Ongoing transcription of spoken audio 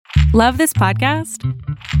Love this podcast?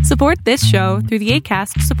 Support this show through the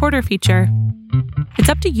Acast supporter feature. It's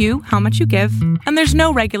up to you how much you give, and there's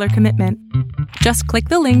no regular commitment. Just click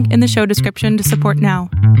the link in the show description to support now.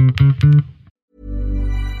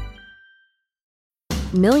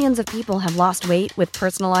 Millions of people have lost weight with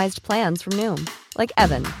personalized plans from Noom. Like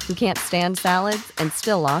Evan, who can't stand salads and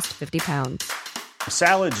still lost 50 pounds.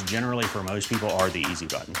 Salads generally for most people are the easy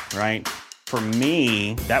button, right? For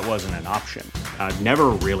me, that wasn't an option. I never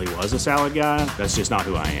really was a salad guy. That's just not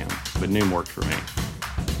who I am. But Noom worked for me.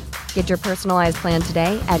 Get your personalized plan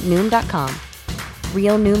today at Noom.com.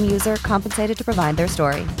 Real Noom user compensated to provide their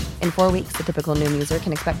story. In 4 weeks, the typical Noom user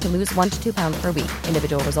can expect to lose 1 to 2 pounds per week.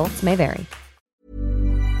 Individual results may vary.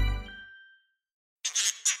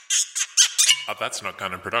 A That's Not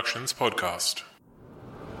Canon Productions podcast.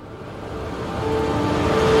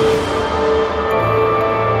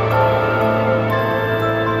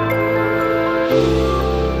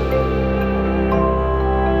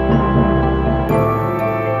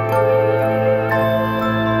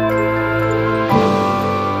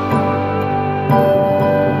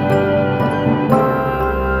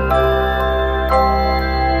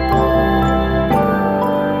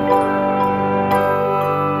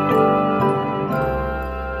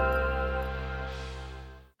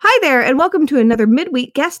 And welcome to another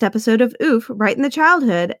midweek guest episode of Oof, Right in the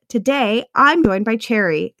Childhood. Today, I'm joined by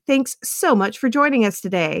Cherry. Thanks so much for joining us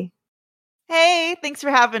today. Hey, thanks for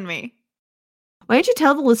having me. Why don't you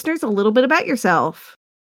tell the listeners a little bit about yourself?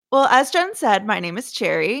 Well, as Jen said, my name is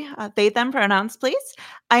Cherry. They, them pronouns, please.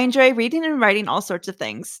 I enjoy reading and writing all sorts of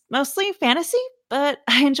things, mostly fantasy, but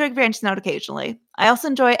I enjoy branching out occasionally. I also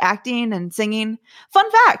enjoy acting and singing. Fun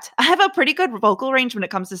fact, I have a pretty good vocal range when it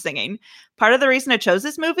comes to singing. Part of the reason I chose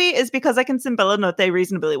this movie is because I can sing Bella Notte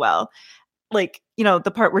reasonably well. Like, you know,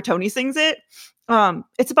 the part where Tony sings it.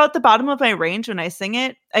 It's about the bottom of my range when I sing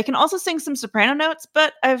it. I can also sing some soprano notes,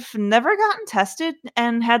 but I've never gotten tested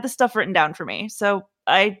and had the stuff written down for me. So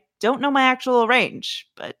I don't know my actual range,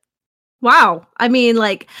 but wow. I mean,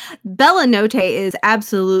 like, Bella Notte is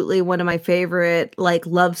absolutely one of my favorite, like,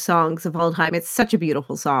 love songs of all time. It's such a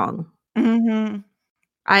beautiful song. Mm-hmm.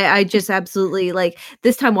 I just absolutely, like,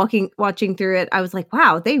 this time watching through it, I was like,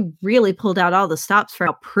 wow, they really pulled out all the stops for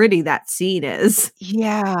how pretty that scene is.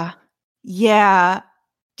 Yeah. Yeah.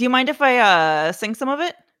 Do you mind if I sing some of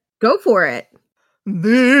it? Go for it.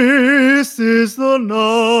 This is the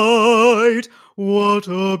night. What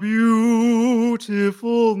a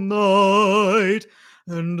beautiful night,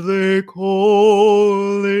 and they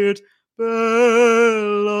call it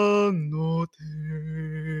Bella Notte.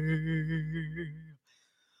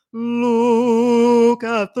 Look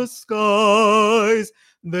at the skies,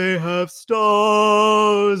 they have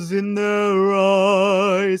stars in their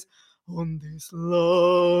eyes on this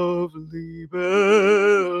lovely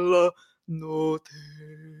Bella Notte.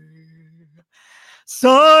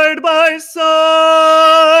 Side by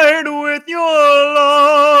side with your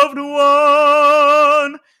loved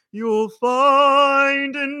one, you'll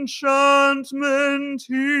find enchantment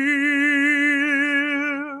here.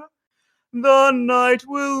 The night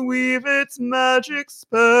will weave its magic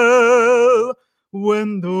spell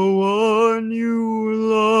when the one you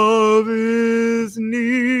love is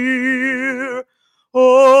near.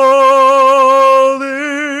 Oh,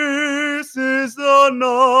 this is the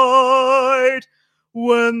night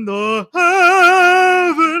when the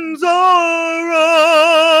heavens are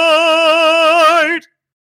right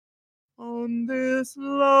on this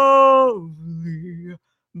lovely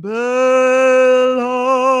Bella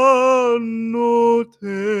Notte.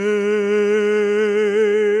 Yay!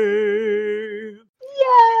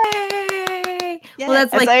 Yeah. Well,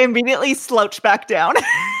 that's As like, I immediately slouch back down.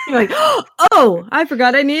 you're like, oh, I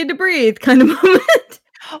forgot I needed to breathe kind of moment.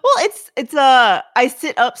 Well, it's I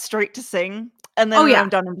sit up straight to sing, and then when I'm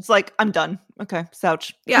done, I'm just like, I'm done. Okay,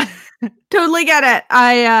 slouch. Yeah, totally get it.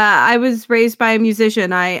 I was raised by a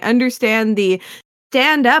musician. I understand the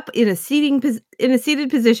stand up in a seated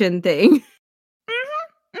position thing.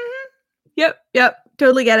 Mm-hmm, mm-hmm. Yep,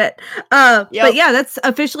 totally get it. But yeah, that's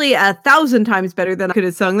officially 1,000 times better than I could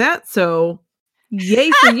have sung that. So,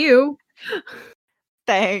 yay for you.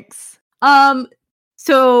 Thanks.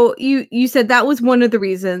 So you said that was one of the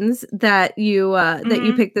reasons that you that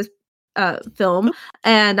you picked this film,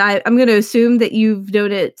 and I'm going to assume that you've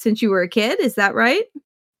known it since you were a kid. Is that right?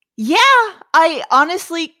 Yeah, I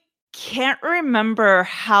honestly can't remember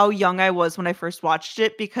how young I was when I first watched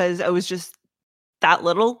it because I was just that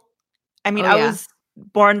little. I mean, I was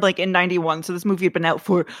born like in 91, so this movie had been out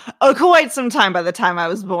for quite some time by the time I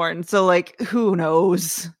was born. So like, who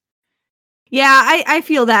knows? Yeah, I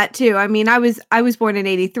feel that too. I mean, I was born in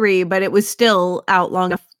 83, but it was still out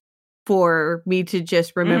long enough for me to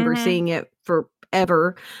just remember Mhm. seeing it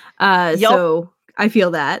forever. Yup. So I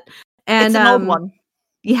feel that. And It's an old one.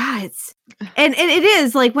 yeah, it's and it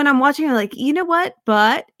is like when I'm watching it, like, you know what?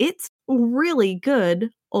 But it's a really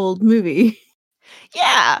good old movie.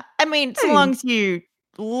 Yeah. I mean, so long as you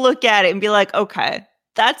look at it and be like, okay,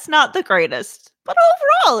 that's not the greatest, but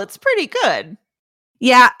overall, it's pretty good.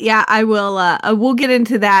 Yeah, I will we'll get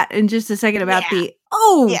into that in just a second about Yeah. the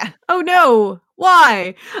oh no,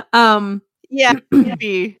 why? Yeah,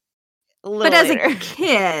 maybe a But little as later. a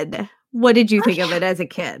kid, what did you think of it as a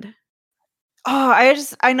kid? Oh,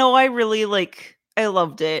 I know I really I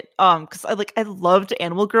loved it. Because I loved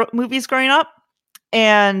movies growing up.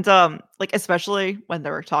 And especially when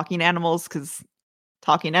there were talking animals, because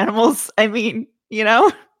talking animals, I mean, you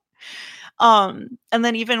know? And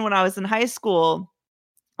then even when I was in high school,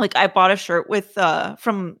 I bought a shirt with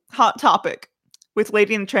from Hot Topic with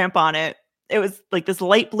Lady and the Tramp on it. It was like this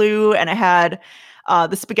light blue and it had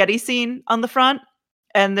the spaghetti scene on the front,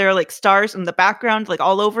 and there are like stars in the background, like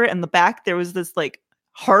all over it. In the back, there was this like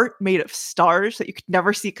heart made of stars that you could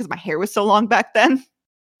never see because my hair was so long back then.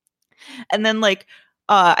 And then I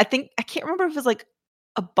can't remember if it was like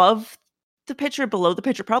above the picture, below the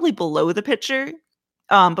picture, probably below the picture.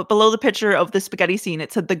 But below the picture of the spaghetti scene,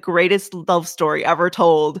 it said the greatest love story ever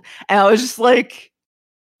told. And I was just like,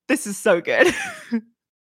 this is so good.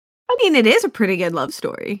 I mean, it is a pretty good love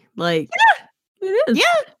story. Like, it is. Yeah.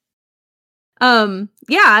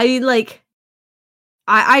 Yeah,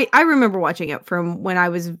 I remember watching it from when I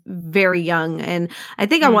was very young, and I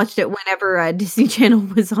think I watched it whenever Disney Channel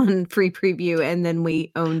was on free preview, and then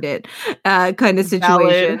we owned it, kind of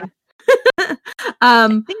situation.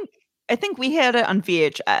 I think we had it on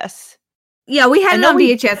VHS. Yeah, we had it on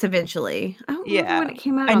VHS eventually. I don't remember when it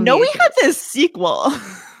came out. I know we had this sequel.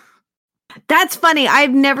 That's funny.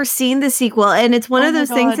 I've never seen the sequel, and it's one of those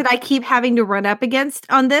things that I keep having to run up against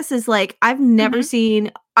on this is like I've never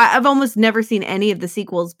seen I've almost never seen any of the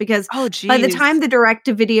sequels because by the time the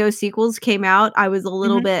direct-to-video sequels came out, I was a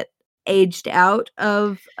little bit aged out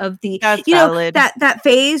of the That's you valid. know that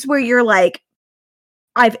phase where you're like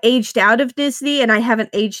I've aged out of Disney and I haven't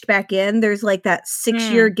aged back in. There's like that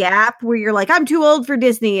 6-year gap where you're like I'm too old for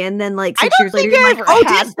Disney, and then like 6 years later you're like oh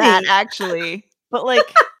had Disney that actually. But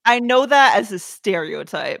I know that as a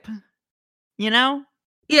stereotype, you know?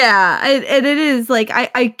 Yeah, and it is like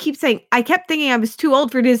I keep saying I kept thinking I was too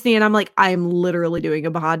old for Disney, and I'm like I'm literally doing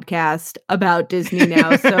a podcast about Disney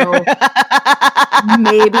now, so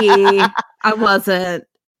maybe I wasn't.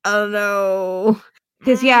 I don't know,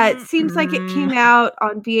 because yeah, it seems like it came out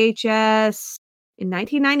on VHS in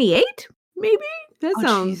 1998. Maybe that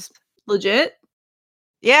sounds legit.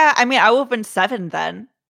 Yeah, I mean I would have been 7 then,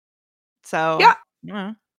 so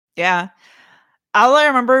yeah. All I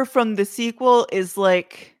remember from the sequel is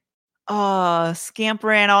Scamp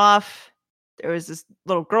ran off. There was this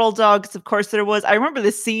little girl dog, 'cause of course there was. I remember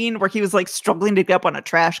the scene where he was struggling to get up on a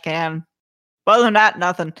trash can. But other than that,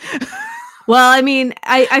 nothing. Well, I mean,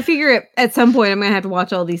 I figure at some point I'm gonna have to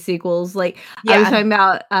watch all these sequels. I was talking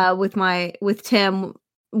about with Tim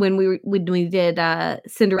when we did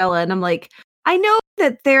Cinderella, and I'm like, I know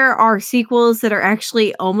that there are sequels that are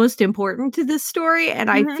actually almost important to this story, and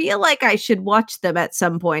I feel like I should watch them at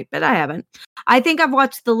some point, but I haven't. I think I've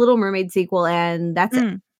watched the Little Mermaid sequel, and that's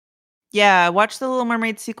it. Yeah, I watched the Little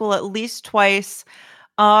Mermaid sequel at least twice.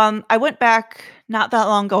 I went back not that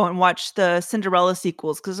long ago and watched the Cinderella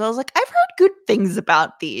sequels because I was like, I've heard good things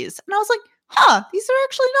about these. And I was like, these are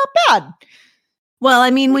actually not bad. Well,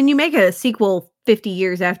 I mean, when you make a sequel 50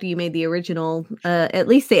 years after you made the original, at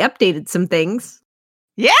least they updated some things.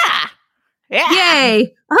 Yeah.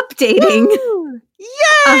 Yay! Updating. Woo!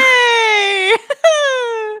 Yay!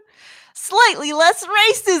 Slightly less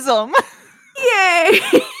racism. Yay!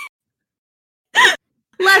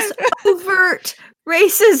 Less overt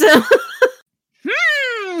racism.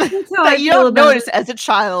 That's how that you don't notice as a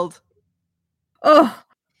child. Oh,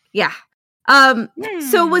 yeah.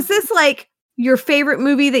 So was this your favorite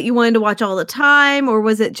movie that you wanted to watch all the time, or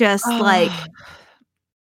was it just when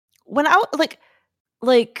I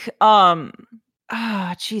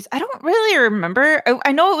geez, I don't really remember.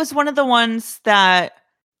 I know it was one of the ones that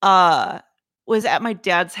was at my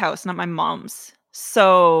dad's house, not my mom's.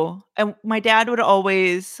 So, and my dad would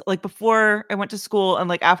always before I went to school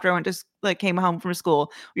and after I went to came home from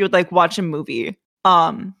school, we would watch a movie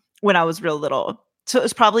when I was real little. So it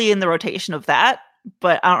was probably in the rotation of that,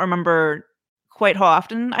 but I don't remember quite how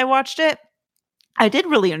often I watched it. I did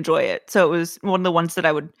really enjoy it. So it was one of the ones that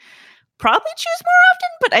I would probably choose more often,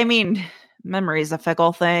 but I mean, memory is a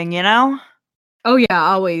fickle thing, you know? Oh yeah,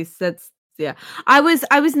 always. That's Yeah. I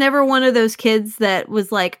was never one of those kids that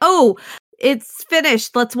was like, "Oh, it's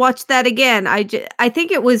finished. Let's watch that again." I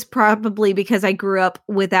think it was probably because I grew up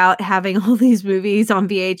without having all these movies on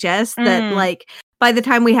VHS that Mm. like by the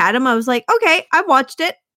time we had them I was like, "Okay, I watched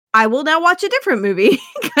it. I will now watch a different movie."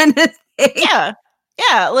 kind of thing. Yeah.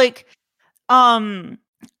 Yeah, like,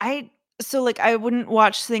 I so, like, I wouldn't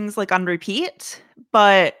watch things, like, on repeat,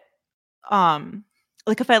 but,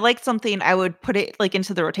 like, if I liked something, I would put it, like,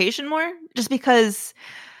 into the rotation more just because,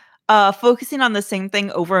 focusing on the same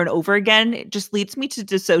thing over and over again, it just leads me to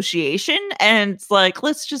dissociation, and it's like,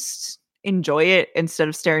 let's just enjoy it instead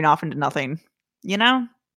of staring off into nothing, you know?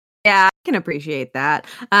 Yeah, I can appreciate that.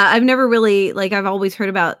 I've never really like I've always heard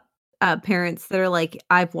about parents that are like,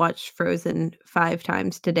 "I've watched Frozen 5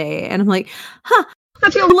 times today." And I'm like, "Huh, I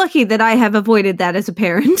feel lucky that I have avoided that as a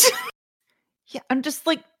parent." Yeah, I'm just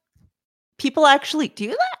like, people actually do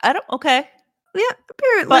that? I don't okay. Yeah,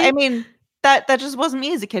 apparently. But I mean, that just wasn't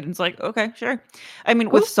me as a kid. It's like, okay, sure. I mean,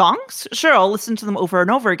 with Cool. songs, sure, I'll listen to them over and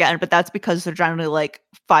over again, but that's because they're generally like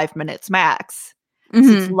 5 minutes max. So it's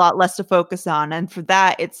a Mhm. lot less to focus on. And for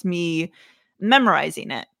that, it's me memorizing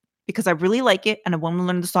it because I really like it and I want to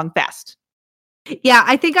learn the song fast. Yeah,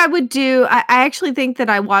 I think I would do I actually think that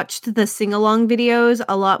I watched the sing-along videos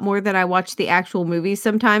a lot more than I watched the actual movies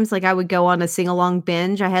sometimes. Like, I would go on a sing-along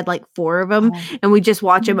binge. I had, like, 4 of them, Oh. and we just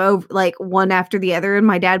watch them Mhm. over like, one after the other, and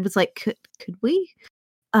my dad was like, Could we?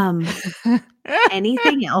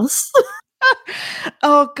 Anything else?"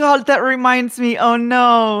 Oh god, that reminds me. Oh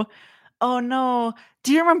no. Oh no.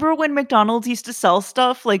 Do you remember when McDonald's used to sell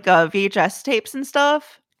stuff like VHS tapes and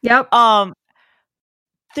stuff? Yep. Um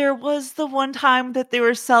There was the one time that they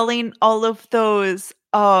were selling all of those,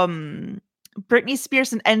 Britney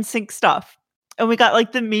Spears and NSYNC stuff, and we got,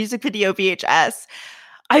 like, the music video VHS.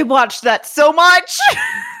 I watched that so much!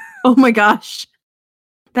 Oh my gosh.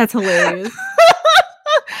 That's hilarious.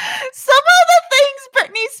 Some of the things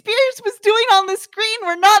Britney Spears was doing on the screen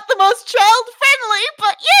were not the most child-friendly,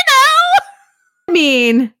 but, you know! I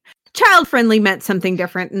mean, child-friendly meant something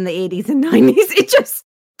different in the 80s and 90s. It just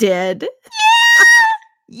did.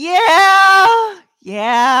 Yeah!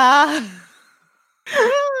 Yeah.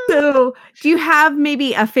 So, do you have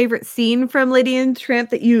maybe a favorite scene from Lady and the Tramp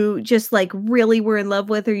that you just, like, really were in love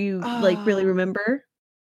with or you, like, really remember?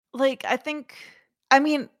 Like, I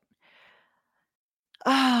mean,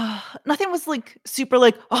 nothing was, like, super,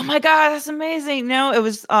 like, "Oh my god, that's amazing." No, it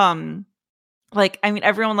was, like, I mean,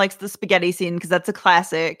 everyone likes the spaghetti scene because that's a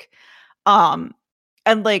classic. Um,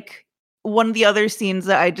 and, like, one of the other scenes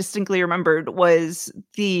that I distinctly remembered was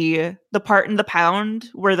the part in The Pound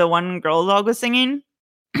where the one girl dog was singing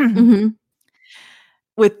Mhm.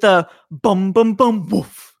 with the bum bum bum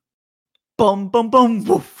woof, bum bum bum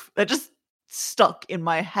woof. That just stuck in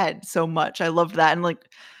my head so much. I loved that. And, like,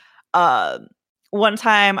 uh, one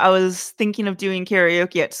time I was thinking of doing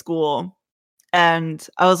karaoke at school and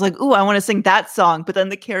I was like, "Ooh, I wanna sing that song," but then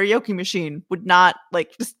the karaoke machine would not,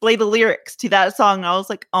 like, display the lyrics to that song, and I was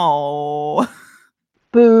like, "Oh,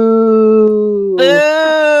 Boo.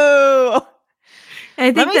 boo.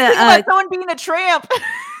 I Let think me sing about someone being a tramp."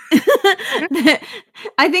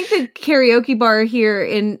 I think the karaoke bar here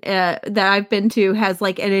in that I've been to has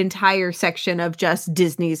like an entire section of just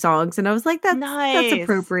Disney songs, and I was like, that's Nice.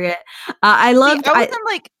 appropriate. I See, loved. I was in,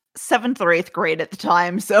 like, 7th or 8th grade at the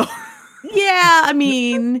time, so Yeah, I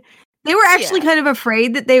mean, they were actually Yeah. kind of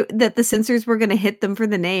afraid that the censors were gonna hit them for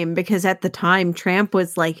the name because at the time, Tramp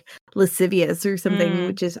was, like, lascivious or something, Mm,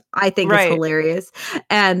 which is I think is right. hilarious,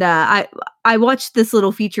 and, I watched this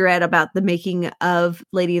little featurette about the making of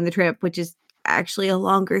Lady and the Tramp, which is actually a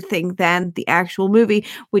longer thing than the actual movie,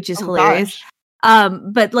 which is Oh hilarious. gosh.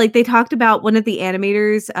 But, like, they talked about one of the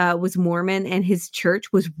animators, was Mormon, and his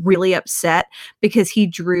church was really upset because he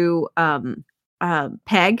drew,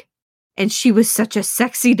 Peg, and she was such a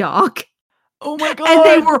sexy dog. Oh my And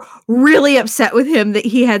they god. were really upset with him that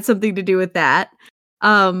he had something to do with that.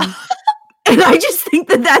 And I just think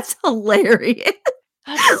that that's hilarious.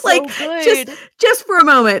 That's so Like, good. just for a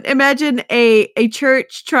moment, imagine a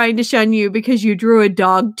church trying to shun you because you drew a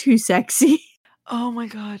dog too sexy. Oh my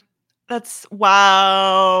god. That's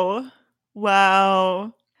wow.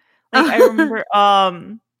 Wow. Like, I remember,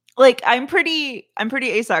 like, I'm pretty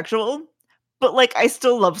asexual, but, like, I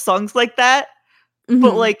still love songs like that, but,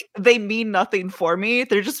 Mhm. like, they mean nothing for me.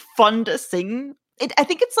 They're just fun to sing. I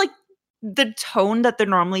think it's, like, the tone that they're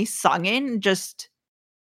normally sung in just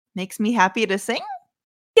makes me happy to sing,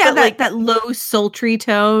 Yeah, but, like that low sultry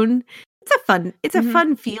tone. It's a Mhm.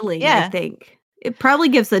 fun feeling, I Yeah. think. It probably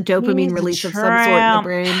gives a dopamine He's a release of some sort in the tramp,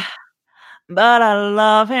 brain. but I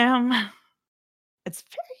love him. It's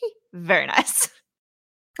very, very nice.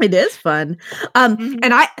 It is fun. Mhm.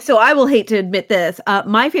 And I will hate to admit this.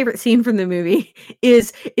 My favorite scene from the movie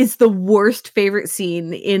is the worst favorite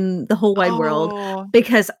scene in the whole wide world Oh,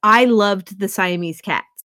 because I loved the Siamese cats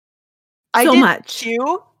I so did much.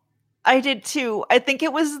 too. I did too. I think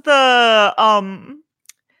it was the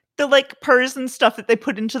like purrs and stuff that they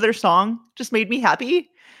put into their song just made me happy.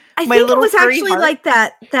 I My think it little was furry actually heart. like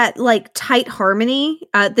that like tight harmony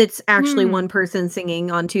that's actually Mm. one person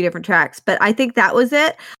singing on two different tracks, but I think that was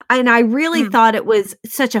it. And I really Mm. thought it was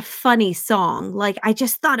such a funny song. Like I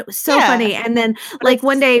just thought it was so Yeah, funny. And then but like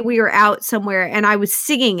one it's day we were out somewhere and I was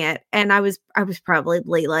singing it and I was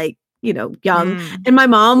probably like, young. And my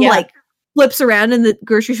mom Yeah. like flips around in the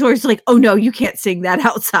grocery store. Is like, "Oh no, you can't sing that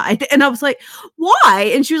outside." And I was like, "Why?"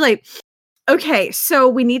 And she was like, "Okay, so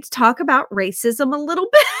we need to talk about racism a little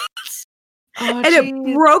bit." Oh, And it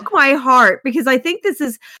jeez. broke my heart because I think this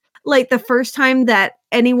is like the first time that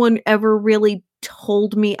anyone ever really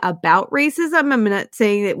told me about racism. I'm not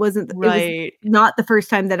saying it was Right. not the first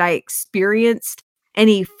time that I experienced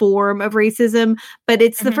any form of racism, but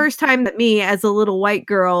it's the Mhm. first time that me as a little white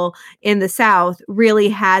girl in the South really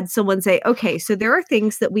had someone say, "Okay, so there are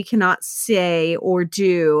things that we cannot say or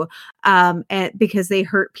do and because they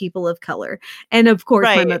hurt people of color." And of course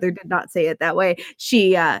my Right. mother did not say it that way.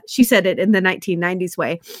 She said it in the 1990s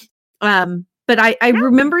way. But I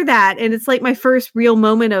remember that and it's like my first real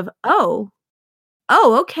moment of, "Oh,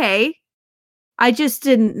 okay. I just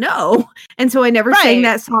didn't know." And so I never sang Right.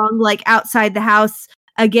 that song like outside the house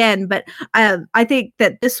again. But I think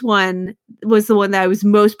that this one was the one that I was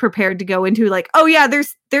most prepared to go into. Like, oh yeah,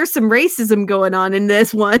 there's some racism going on in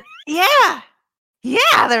this one. Yeah.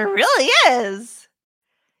 Yeah, there really is.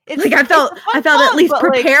 Like I It's a felt fun at song, least but,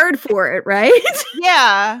 like, prepared for it, right?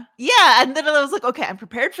 yeah. Yeah, and then I was like, "Okay, I'm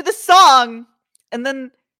prepared for this song." And then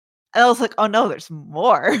I was like, "Oh, no, there's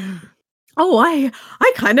more." Oh, I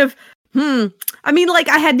kind of I mean, like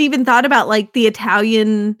I hadn't even thought about like the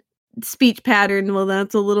Italian speech pattern. Well,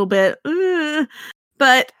 that's a little bit,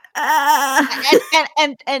 but And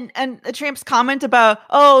the Tramp's comment about,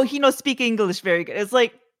 "Oh, he knows speak English very good." It's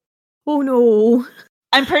like, oh no.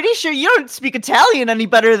 I'm pretty sure you don't speak Italian any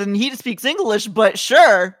better than he speaks English, but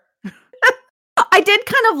sure. I did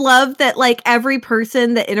kind of love that like every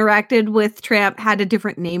person that interacted with Tramp had a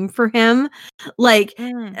different name for him. Like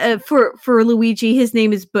for Luigi, his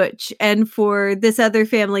name is Butch, and for this other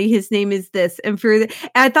family, his name is this. And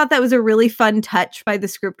I thought that was a really fun touch by the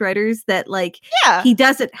scriptwriters that like Yeah. he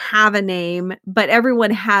doesn't have a name, but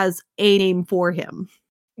everyone has a name for him.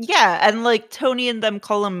 Yeah, and like Tony and them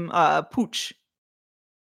call him Pooch.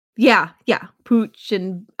 Yeah, Pooch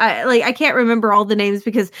and I can't remember all the names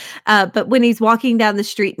because but when he's walking down the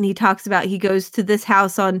street and he talks about he goes to this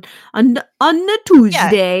house on a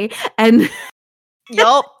Tuesday and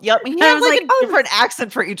Yup. He I has was like like, a "Oh." different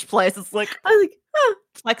accent for each place. It's like I was like, "Huh."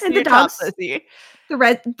 flexing And your the top, dogs sissy.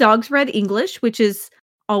 the dogs read English, which is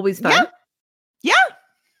always fun. Yeah. Yeah.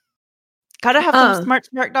 Gotta have some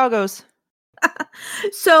smart doggos.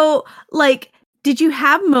 So, like, did you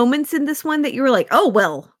have moments in this one that you were like, "Oh,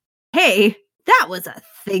 well, hey, that was a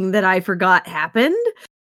thing that I forgot happened"?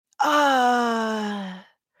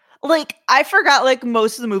 Like I forgot like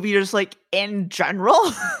most of the movie just like in general.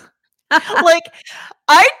 Like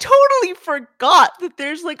I totally forgot that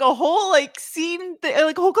there's like a whole like scene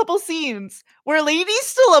like a whole couple scenes where Lady's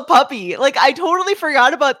still a puppy. Like I totally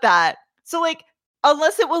forgot about that. So like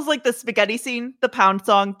unless it was like the spaghetti scene, the pound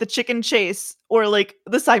song, the chicken chase, or like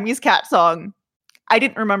the Siamese cat song, I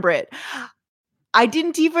didn't remember it. I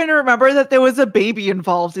didn't even remember that there was a baby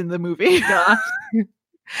involved in the movie. Gosh. That's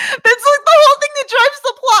like the whole thing that drives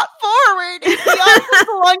the plot forward. Is the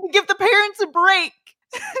author along to give the parents a break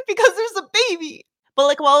because there's a baby. But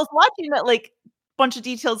like while I was watching that, like a bunch of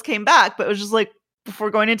details came back, but it was just like before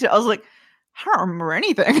going into it, I was like, I don't remember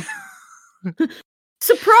anything.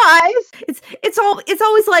 Surprise! It's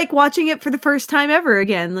always like watching it for the first time ever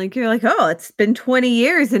again. Like you're like, "Oh, it's been 20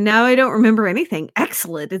 years and now I don't remember anything."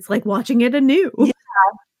 Excellent. It's like watching it anew. Yeah.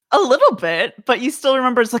 A little bit, but you still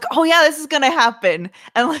remember it's like, oh yeah, this is gonna happen.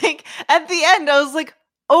 And like at the end, I was like,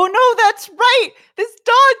 oh no, that's right. This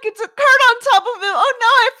dog gets a card on top of him. Oh no,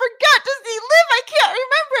 I forgot. Does he live? I can't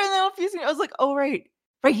remember. And then it confused me. I was like, oh right,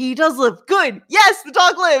 he does live. Good. Yes, the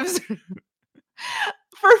dog lives.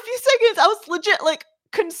 For a few seconds, I was legit like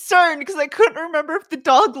concerned because I couldn't remember if the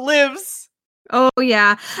dog lives. Oh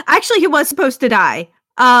yeah. Actually, he was supposed to die.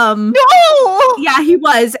 No! Yeah, he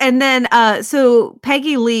was. And then so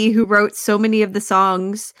Peggy Lee, who wrote so many of the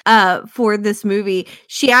songs for this movie,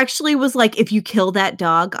 she actually was like, "If you kill that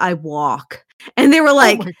dog, I walk." And they were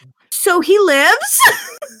like, "So he lives?"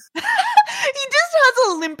 He just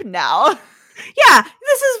has a limp now. Yeah,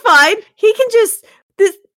 this is fine. He can just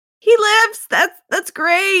he lives. That's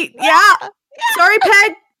great. Yeah. Sorry,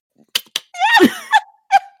 Peg.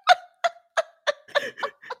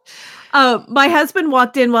 My husband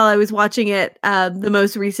walked in while I was watching it the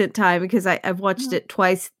most recent time because I've watched it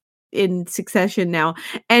twice in succession now.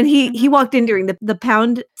 And he walked in during the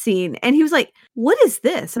pound scene and he was like, "What is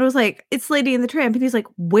this?" And I was like, "It's Lady and the Tramp." And he's like,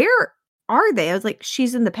 "Where are they?" I was like,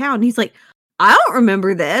 "She's in the pound." And he's like, "I don't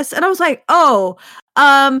remember this." And I was like, "Oh,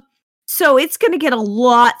 so it's gonna get a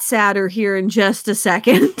lot sadder here in just a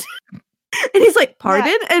second." And he's like,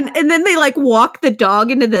 "Pardon?" Yeah. And then they like walk the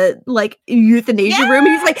dog into the like euthanasia room.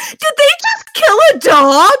 And he's like, "Did they just kill a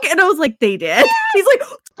dog?" And I was like, "They did." He's like,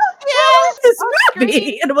 "What is this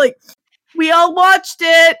movie?" And I'm like, "We all watched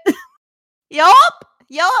it." Yup.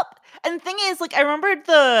 And the thing is, like, I remembered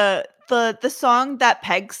the song that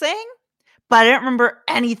Peg sang, but I didn't remember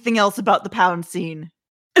anything else about the pound scene.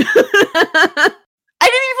 I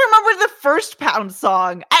didn't even remember the first pound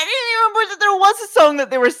song. I didn't even remember that there was a song that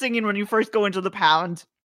they were singing when you first go into the pound.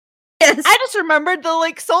 Yes. I just remembered the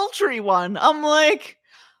like sultry one. I'm like,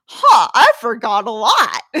 I forgot a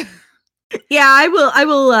lot. Yeah, I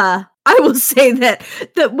will say that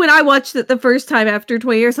when I watched it the first time after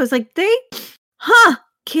 20 years, I was like,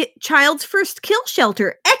 child's first kill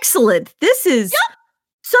shelter. Excellent. This is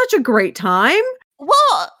such a great time.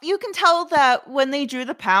 Well, you can tell that when they drew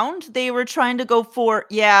the pound, they were trying to go for,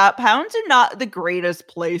 pounds are not the greatest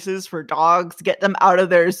places for dogs. Get them out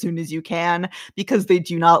of there as soon as you can because they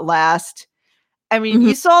do not last. I mean,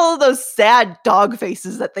 you saw those sad dog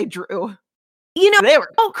faces that they drew. You know, they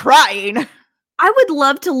were crying. I would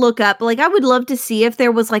love to look up, like, I would love to see if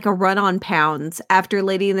there was like a run on pounds after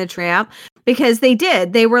Lady and the Tramp, because they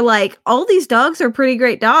did. They were like, all these dogs are pretty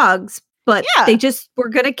great dogs, but they just were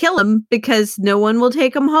going to kill them because no one will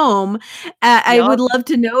take them home. I would love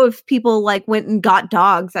to know if people like went and got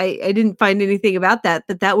dogs. I didn't find anything about that,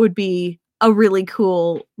 but that would be a really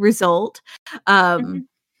cool result.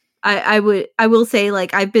 I will say,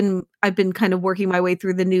 like, I've been kind of working my way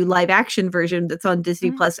through the new live action version that's on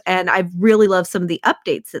Disney Plus, and I've really loved some of the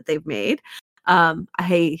updates that they've made.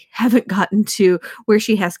 I haven't gotten to where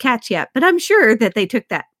she has cats yet, but I'm sure that they took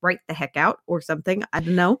that right the heck out or something. I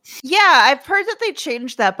don't know. Yeah, I've heard that they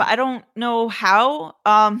changed that, but I don't know how.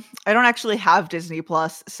 I don't actually have Disney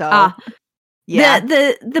Plus, so yeah.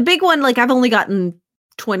 The big one, like, I've only gotten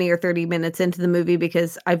 20 or 30 minutes into the movie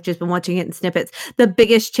because I've just been watching it in snippets. The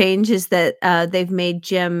biggest change is that they've made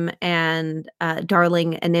Jim and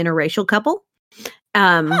Darling an interracial couple.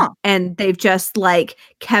 And they've just like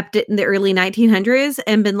kept it in the early 1900s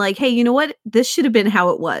and been like, hey, you know what? This should have been how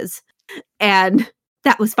it was. And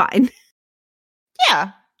that was fine.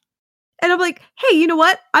 Yeah. And I'm like, hey, you know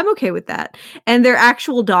what? I'm okay with that. And they're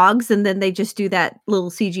actual dogs. And then they just do that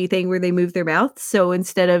little CG thing where they move their mouths. So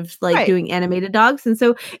instead of like doing animated dogs. And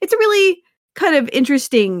so it's a really kind of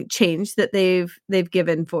interesting change that they've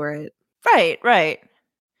given for it. Right.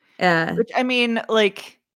 Which, I mean,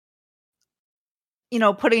 like, you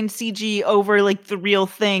know, putting CG over like the real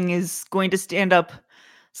thing is going to stand up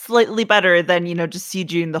slightly better than, you know, just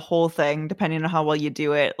CGing the whole thing, depending on how well you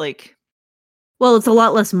do it. Like, well, it's a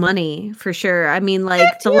lot less money for sure. I mean,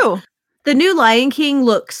 like the new Lion King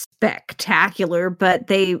looks spectacular, but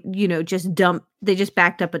they, you know, just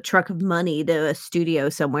backed up a truck of money to a studio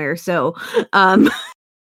somewhere. So, oh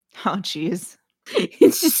geez,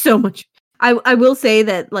 it's just so much. I will say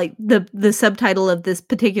that like the subtitle of this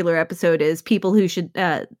particular episode is people who should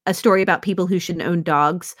a story about people who shouldn't own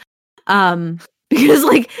dogs. Because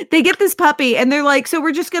like they get this puppy and they're like, so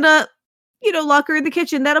we're just gonna, you know, lock her in the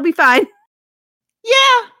kitchen. That'll be fine.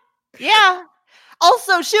 Yeah.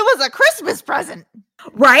 Also, she was a Christmas present.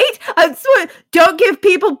 Right? Don't give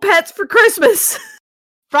people pets for Christmas.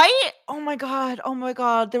 Right? Oh my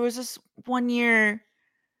god. There was this one year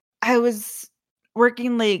I was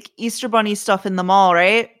working like Easter bunny stuff in the mall,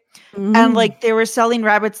 right? And like they were selling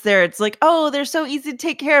rabbits there. It's like, oh, they're so easy to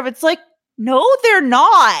take care of. It's like, no, they're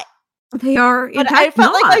not. They are. But I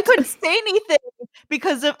felt like I couldn't say anything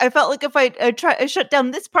because I felt like if I shut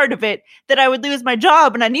down this part of it, that I would lose my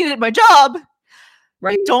job, and I needed my job.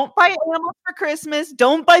 Right? Don't buy animals for Christmas.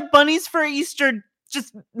 Don't buy bunnies for Easter.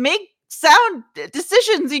 Just make sound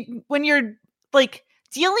decisions when you're like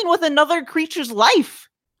dealing with another creature's life.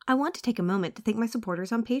 I want to take a moment to thank my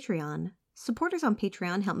supporters on Patreon. Supporters on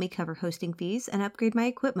Patreon help me cover hosting fees and upgrade my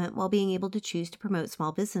equipment while being able to choose to promote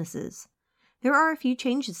small businesses. There are a few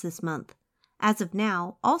changes this month. As of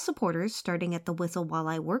now, all supporters starting at the Whistle While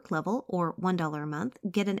I Work level, or $1 a month,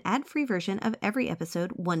 get an ad-free version of every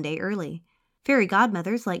episode 1 day early. Fairy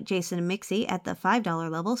godmothers like Jason and Mixie at the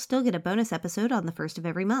 $5 level still get a bonus episode on the first of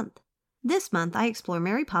every month. This month, I explore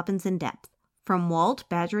Mary Poppins in depth, from Walt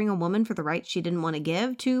badgering a woman for the rights she didn't want to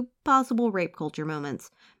give to possible rape culture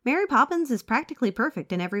moments. Mary Poppins is practically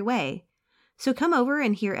perfect in every way. So come over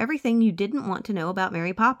and hear everything you didn't want to know about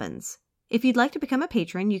Mary Poppins. If you'd like to become a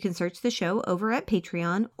patron, you can search the show over at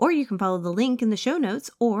Patreon, or you can follow the link in the show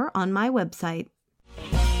notes or on my website.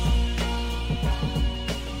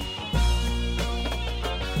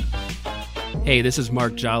 Hey, this is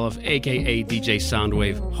Mark Jolliffe, aka DJ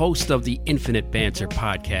Soundwave, host of the Infinite Banter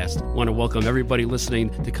podcast. Want to welcome everybody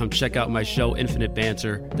listening to come check out my show, Infinite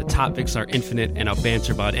Banter. The topics are infinite, and I'll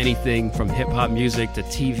banter about anything from hip-hop music to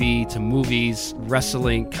TV to movies,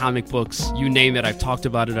 wrestling, comic books, you name it. I've talked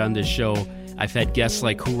about it on this show. I've had guests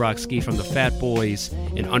like Kuroksky from the Fat Boys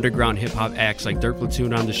and underground hip-hop acts like Dirt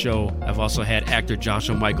Platoon on the show. I've also had actor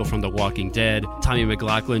Joshua Michael from The Walking Dead, Tommy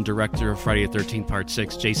McLaughlin, director of Friday the 13th Part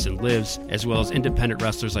 6, Jason Lives, as well as independent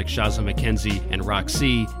wrestlers like Shaza McKenzie and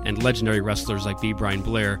Roxy, and legendary wrestlers like B. Brian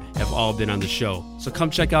Blair have all been on the show. So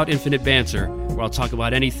come check out Infinite Banter, where I'll talk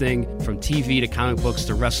about anything from TV to comic books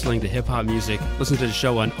to wrestling to hip-hop music. Listen to the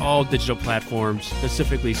show on all digital platforms,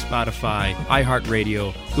 specifically Spotify,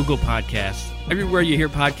 iHeartRadio, Google Podcasts. Everywhere you hear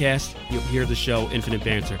podcasts, you'll hear the show Infinite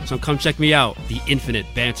Banter. So come check me out, the Infinite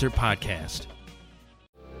Banter podcast.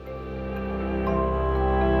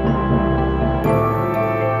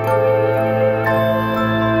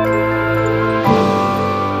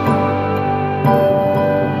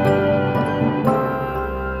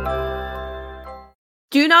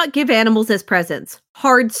 Do not give animals as presents.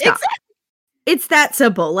 Hard stop. Exactly. It's that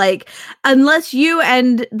simple. Like, unless you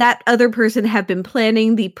and that other person have been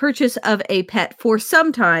planning the purchase of a pet for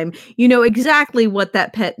some time, you know exactly what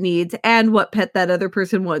that pet needs and what pet that other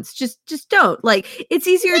person wants. Just don't. Like, it's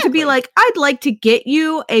easier to be like, I'd like to get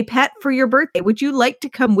you a pet for your birthday. Would you like to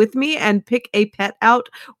come with me and pick a pet out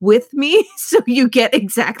with me so you get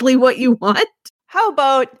exactly what you want? How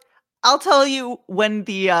about I'll tell you when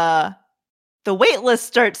the wait list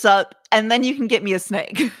starts up, and then you can get me a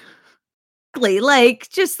snake. Like,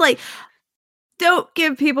 just like, don't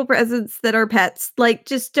give people presents that are pets. Like,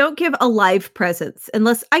 just don't give alive presents.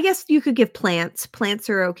 Unless, I guess you could give plants. Plants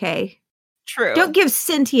are okay. True. Don't give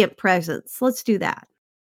sentient presents. Let's do that.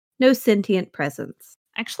 No sentient presents.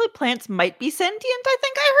 Actually, plants might be sentient, I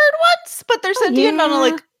think I heard once, but they're sentient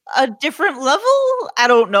on a different level. I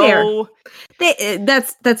don't know.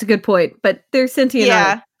 That's a good point, but they're sentient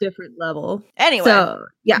on a different level. Anyway. So,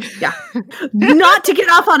 yeah. Not to get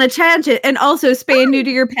off on a tangent, and also spay and neuter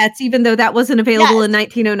your pets, even though that wasn't available in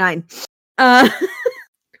 1909.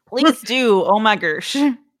 Please do. Oh my gosh.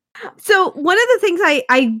 So one of the things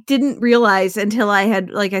I didn't realize until I had,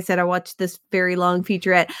 like I said, I watched this very long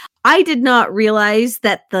featurette. I did not realize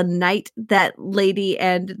that the night that Lady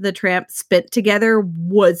and the Tramp spent together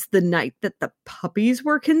was the night that the puppies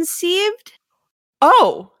were conceived.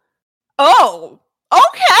 Oh, okay.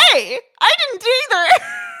 I didn't either.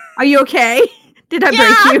 Are you okay? Did I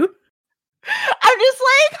break you? I'm just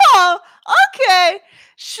like, oh, okay,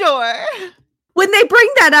 sure. When they bring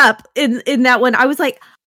that up in that one, I was like,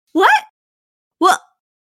 what? Well,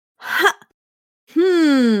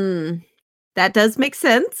 that does make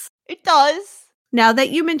sense. It does. Now that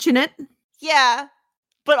you mention it. Yeah.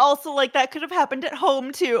 But also, like, that could have happened at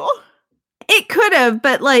home, too. It could have,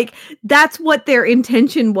 but, like, that's what their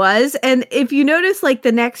intention was. And if you notice, like,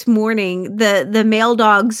 the next morning, the male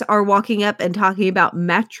dogs are walking up and talking about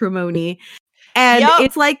matrimony. And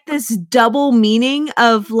it's like this double meaning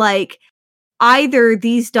of, like, either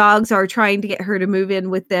these dogs are trying to get her to move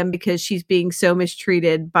in with them because she's being so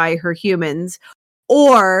mistreated by her humans,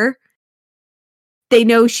 or they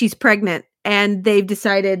know she's pregnant and they've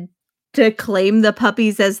decided to claim the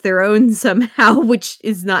puppies as their own somehow, which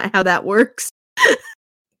is not how that works.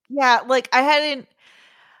 Yeah, like I hadn't.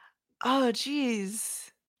 Oh,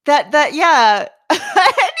 geez. That yeah. I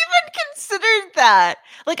hadn't even considered that.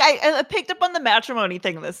 Like I picked up on the matrimony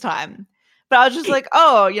thing this time. But I was just like,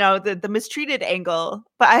 oh, you know, the mistreated angle.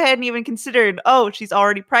 But I hadn't even considered, oh, she's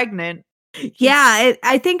already pregnant. Yeah,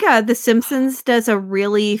 I think The Simpsons does a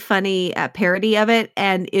really funny parody of it.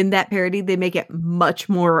 And in that parody, they make it much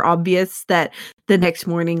more obvious that the next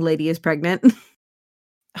morning Lady is pregnant.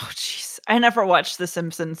 Oh, jeez. I never watched The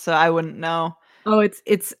Simpsons, so I wouldn't know. Oh,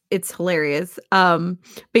 it's hilarious. But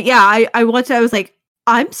yeah, I watched it. I was like,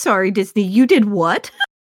 I'm sorry, Disney, you did what?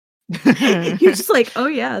 You're just like, oh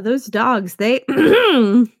yeah, those dogs, they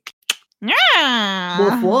woof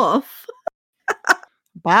woof.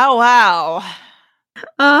 Bow wow.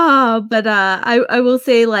 But I will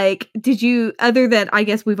say, like, did you, other than, I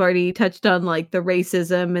guess we've already touched on like the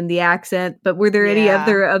racism and the accent, but were there any Yeah.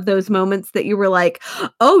 other of those moments that you were like,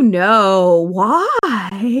 oh no,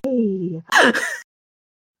 why?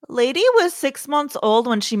 Lady was 6 months old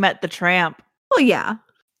when she met the tramp. Well, yeah.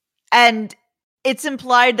 And it's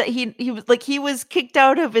implied that he was kicked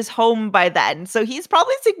out of his home by then. So he's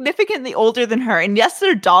probably significantly older than her. And yes,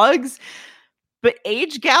 they're dogs, but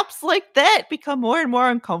age gaps like that become more and more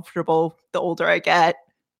uncomfortable the older I get.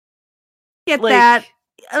 Get Like- that.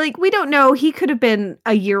 Like, we don't know. He could have been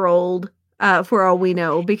a year old, for all we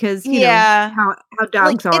know, because you Yeah. know how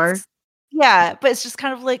dogs Like, are. Yeah, but it's just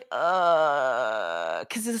kind of like,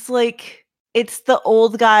 because it's like, it's the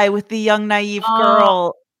old guy with the young, naive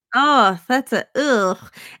girl. Oh, that's a ugh.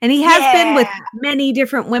 And he has been with Yeah. many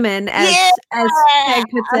different women, as Yeah. Peg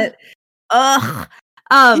puts it. Ugh.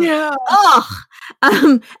 Yeah. Ugh.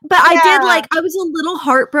 But I did Yeah. like, I was a little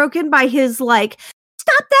heartbroken by his like,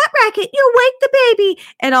 stop that racket, you'll wake the baby,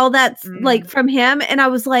 and all that like from him. And I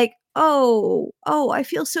was like, oh, I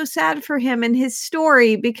feel so sad for him and his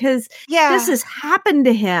story, because Yeah. this has happened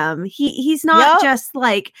to him. He's not Yup. just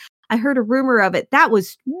like, I heard a rumor of it. That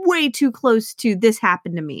was way too close to this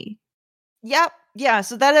happened to me. Yep. Yeah.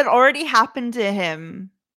 So that had already happened to him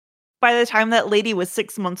by the time that lady was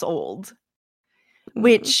 6 months old,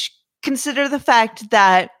 which consider the fact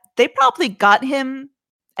that they probably got him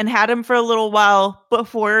and had him for a little while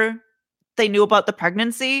before they knew about the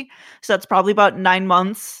pregnancy. So that's probably about 9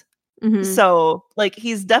 months. Mhm. So like,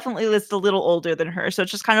 he's definitely just a little older than her. So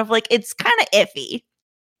it's just kind of like, it's kind of iffy.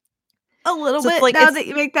 A little So it's bit, like, now it's- that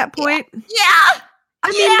you make that point. Yeah.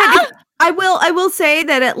 I mean, but I will say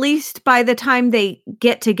that at least by the time they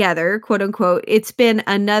get together, quote unquote, it's been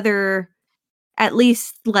another, at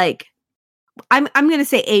least like, I'm going to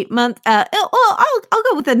say 8 months. I'll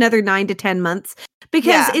go with another 9 to 10 months, because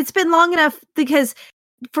Yeah. it's been long enough, because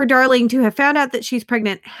for Darling to have found out that she's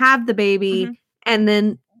pregnant, have the baby, Mhm. and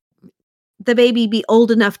then the baby be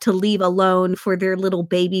old enough to leave alone for their little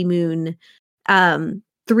baby moon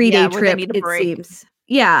 3-day Yeah, where they trip, need a it break. seems.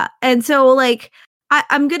 Yeah. And so like,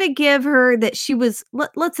 I'm going to give her that she was,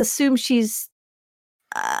 let's assume she's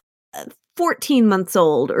 14 months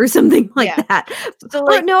old or something like Yeah. that. So,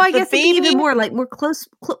 Or like, no, I the guess it'd be even baby- more like more close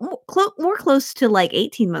to like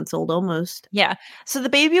 18 months old almost. Yeah. So the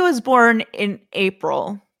baby was born in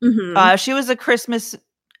April. Mhm. She was a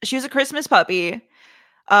Christmas puppy.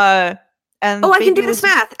 And Oh, I can do baby this was-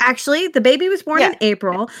 math. Actually, the baby was born in Yeah.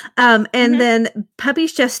 April, and Mhm. then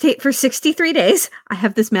puppies gestate for 63 days. I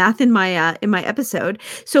have this math in my episode.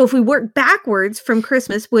 So if we work backwards from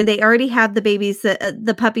Christmas, when they already have the babies,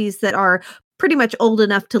 the puppies that are pretty much old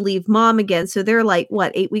enough to leave mom again, so they're like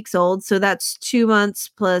what, 8 weeks old. So that's 2 months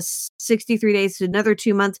plus 63 days, so another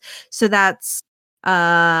 2 months. So that's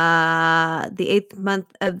the 8th month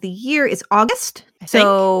of the year is August. I think.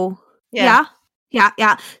 So Yeah.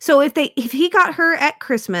 yeah. So if he got her at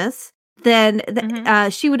Christmas, then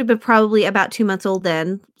Mhm. she would have been probably about 2 months old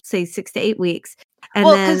then, say 6 to 8 weeks. And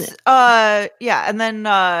Well, then 'cause, yeah, and then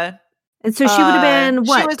and so she would have been she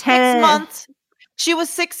what, was 10 6 months. She was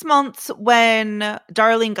 6 months when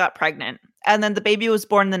Darling got pregnant, and then the baby was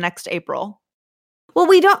born the next April. Well,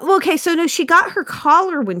 we don't. Okay, so no, she got her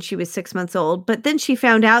collar when she was 6 months old, but then she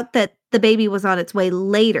found out that the baby was on its way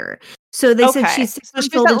later. So they said Okay. she's 6 So months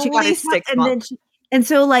she's old at and she got her least top, 6 and then months. and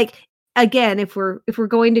so like again, if we're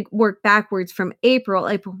going to work backwards from April,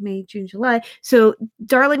 May, June, July. So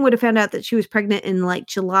Darling would have found out that she was pregnant in like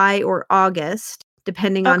July or August,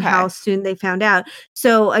 depending on Okay. how soon they found out.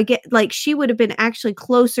 So again, like she would have been actually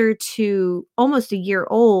closer to almost a year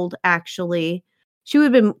old, actually. She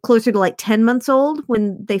would have been closer to like 10 months old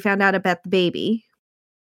when they found out about the baby.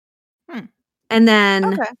 Hmm. And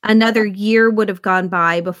then Okay. another year would have gone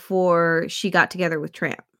by before she got together with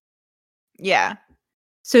Tramp. Yeah.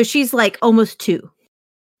 So she's like almost 2.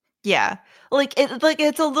 Yeah. Like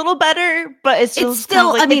it's a little better, but it's It's just kind of still,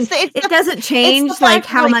 like, I mean, it's it the- doesn't change like fact,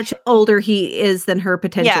 how like- much older he is than her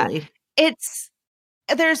potentially.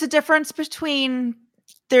 There's a difference between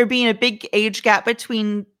there being a big age gap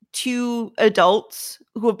between two adults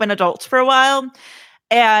who have been adults for a while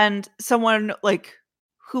and someone like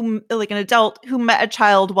an adult who met a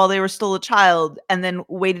child while they were still a child and then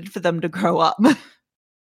waited for them to grow up.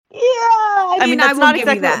 Yeah, I mean, that's will not give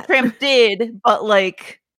you exactly what that. Tramp did, but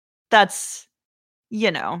like that's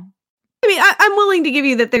I mean, I'm willing to give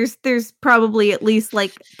you that there's probably at least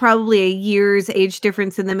like probably a year's age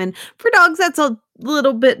difference in them, and for dogs that's a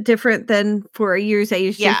little bit different than for a year's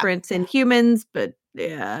age Yeah. difference in humans. But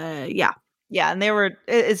yeah, Yeah, and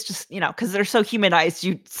it's just, because they're so humanized,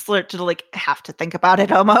 you start to like have to think about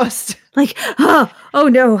it almost. Like, oh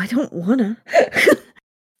no, I don't wanna.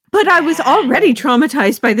 But I was already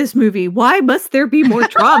traumatized by this movie. Why must there be more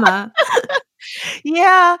trauma?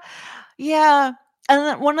 Yeah. Yeah. And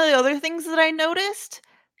then one of the other things that I noticed,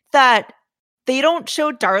 that they don't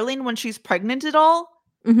show Darlene when she's pregnant at all,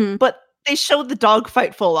 but they show the dog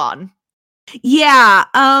fight full on. Yeah.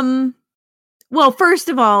 Well, first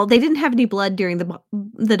of all, they didn't have any blood during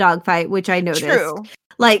the dog fight, which I noticed. True.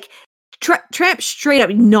 Like, Tramp straight up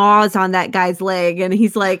gnaws on that guy's leg, and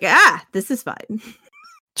he's like, this is fine.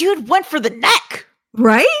 Dude went for the neck.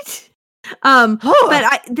 Right?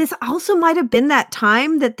 But this also might have been that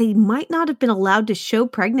time that they might not have been allowed to show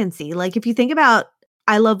pregnancy. Like, if you think about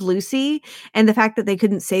I Love Lucy and the fact that they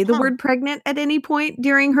couldn't say the word pregnant at any point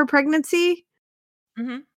during her pregnancy.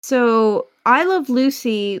 So I Love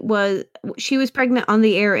Lucy was pregnant on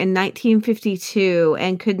the air in 1952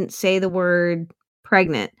 and couldn't say the word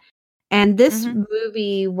pregnant. And this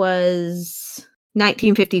movie was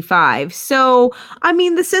 1955. So, I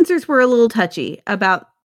mean, the censors were a little touchy about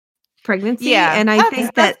pregnancy. Yeah, and I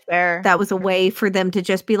think that was a way for them to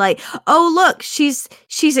just be like, oh, look, she's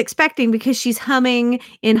expecting because she's humming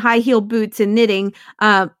in high-heeled boots and knitting.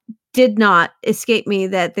 Did not escape me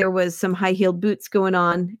that there was some high-heeled boots going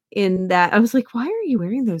on in that. I was like, why are you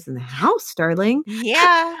wearing those in the house, darling?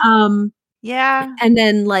 Yeah. Yeah. And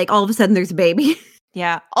then, like, all of a sudden there's a baby.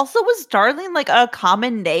 Yeah. Also, was Darlene like a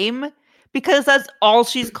common name? Because that's all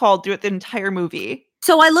she's called throughout the entire movie.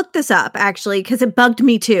 So I looked this up, actually, because it bugged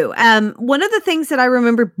me too. One of the things that I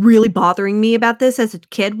remember really bothering me about this as a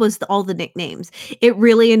kid was all the nicknames. It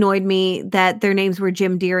really annoyed me that their names were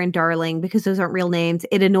Jim, Dear, and Darling, because those aren't real names.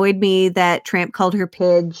 It annoyed me that Tramp called her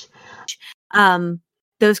Pidge,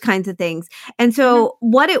 those kinds of things. And so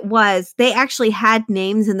what it was, they actually had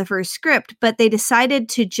names in the first script, but they decided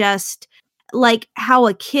to just, like how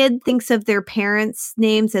a kid thinks of their parents'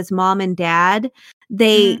 names as mom and dad,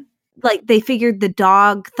 they figured the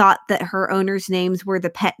dog thought that her owner's names were the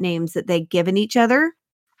pet names that they'd given each other.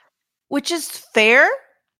 Which is fair,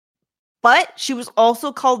 but she was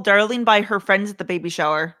also called Darlene by her friends at the baby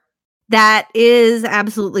shower. That is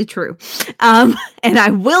absolutely true. And I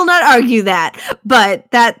will not argue that, but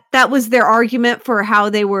that was their argument for how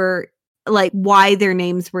they were, like, why their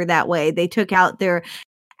names were that way. They took out their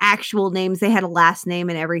actual names. They had a last name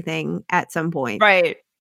and everything at some point. Right.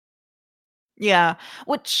 Yeah.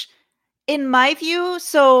 Which, in my view,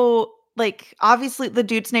 so, like, obviously the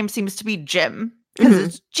dude's name seems to be Jim. Because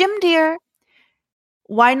it's Jim, Dear.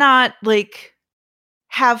 Why not, like,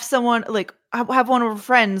 have someone, like, have one of her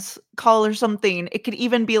friends call her something? It could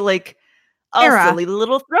even be, like, a silly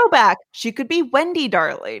little throwback. She could be Wendy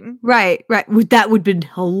Darling. Right. That would have been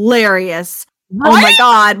hilarious. Right? Oh my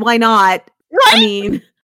God, why not? Right? I mean...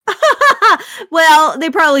 Well, they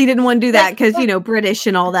probably didn't want to do that because, British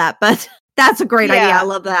and all that, but that's a great idea. I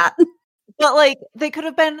love that. But, like, they could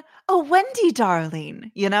have been, Wendy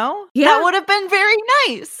Darling, Yeah. That would have been very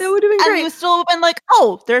nice. That would have been great. And you still have been like,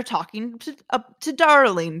 they're talking to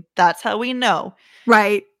Darling. That's how we know.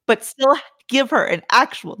 Right. But still give her an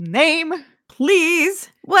actual name. Please.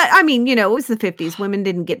 What? I mean, it was the 50s. Women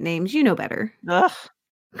didn't get names. You know better. Ugh.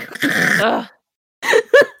 Ugh.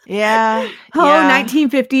 Yeah. Oh,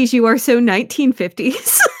 1950s. You are so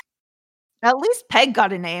 1950s. At least Peg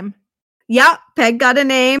got a name. Yeah, Peg got a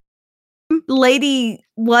name. Lady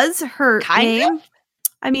was her name. Of?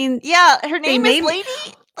 I mean, yeah, her name is Lady.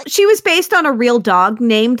 She was based on a real dog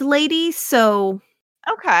named Lady, so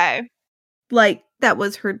okay. Like, that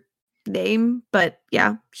was her name, but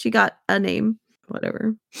yeah, she got a name.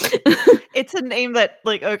 Whatever. It's a name that,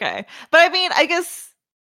 like, okay. But I mean, I guess,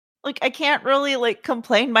 like, I can't really, like,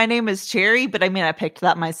 complain. My name is Cherry, but I mean, I picked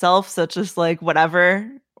that myself, so it's just like, whatever.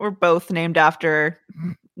 We're both named after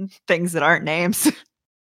things that aren't names.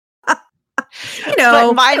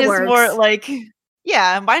 But mine is more like,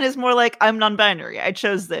 mine is more like, I'm non-binary. I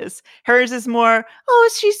chose this. Hers is more,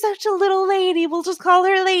 she's such a little lady. We'll just call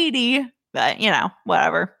her Lady. But,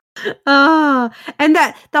 whatever. And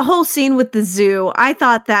that the whole scene with the zoo, I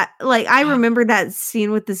thought that, like, I remember that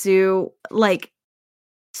scene with the zoo, like,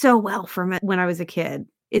 so well from when I was a kid.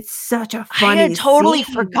 It's such a funny I had totally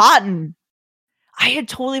scene. forgotten.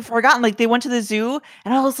 Like, they went to the zoo,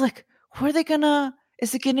 and I was like, who are they gonna...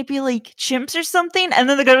 Is it going to be like chimps or something? And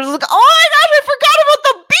then the guy was like, oh my gosh, I forgot about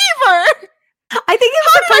the beaver. I think it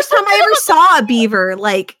was the first time I ever saw a beaver,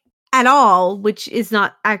 like, at all, which is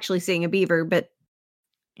not actually seeing a beaver, but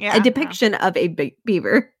a depiction of a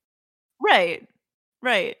beaver. Right.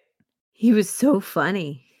 He was so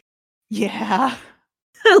funny. Yeah.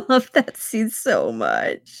 I love that scene so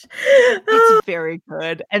much. It's very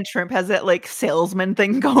good. And Shrimp has that like salesman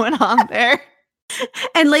thing going on there.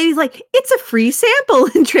 And Lady's like, it's a free sample.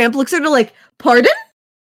 And Tramp looks at her like, pardon?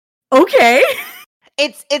 Okay.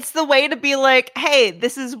 It's the way to be like, hey,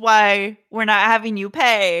 this is why we're not having you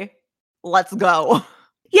pay. Let's go.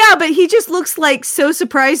 Yeah, but he just looks like so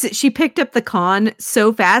surprised that she picked up the con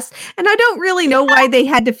so fast. And I don't really know why they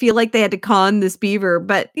had to feel like they had to con this beaver,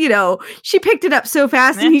 but you know, she picked it up so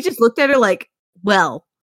fast and he just looked at her like, well,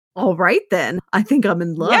 all right then. I think I'm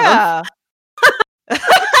in love. Yeah.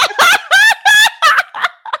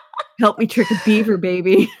 Help me trick a beaver,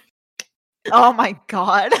 baby. Oh my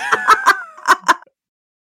God.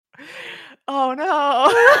 Oh no.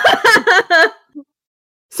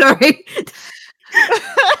 Sorry.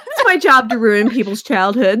 It's my job to ruin people's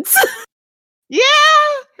childhoods. Yeah.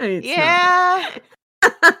 It's yeah.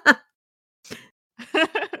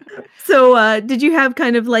 So, did you have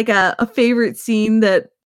kind of like a favorite scene that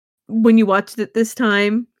when you watched it this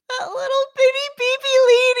time? That little bitty baby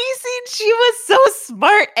lady scene. She was so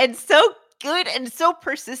smart and so good and so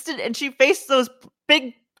persistent, and she faced those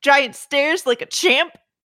big giant stairs like a champ.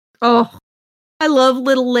 Oh, I love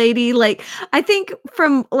little lady. Like, I think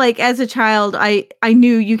from like as a child, I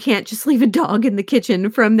knew you can't just leave a dog in the kitchen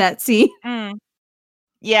from that scene. Mm.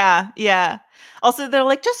 Yeah. Also, they're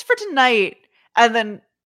like, just for tonight. And then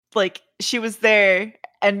like she was there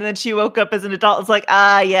and then she woke up as an adult. It's like,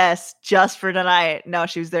 yes, just for tonight. No,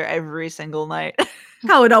 she was there every single night.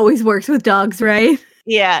 How it always works with dogs, right?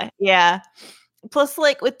 Yeah. Plus,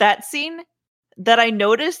 like with that scene that I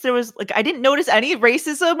noticed, there was like, I didn't notice any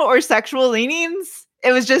racism or sexual leanings.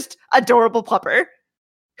 It was just adorable pupper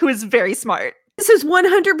who is very smart. This is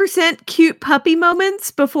 100% cute puppy moments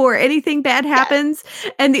before anything bad happens.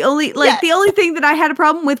 Yes. And the only thing that I had a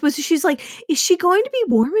problem with was she's like, is she going to be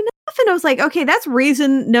warm enough? And I was like, okay, that's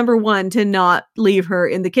reason number one to not leave her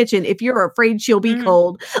in the kitchen. If you're afraid she'll be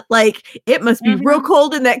cold, like it must be real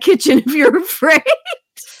cold in that kitchen if you're afraid.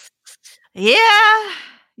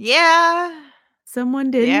 Yeah.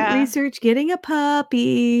 Someone didn't research getting a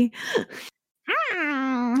puppy.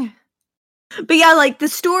 But yeah, like the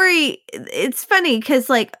story, it's funny because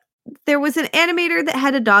like there was an animator that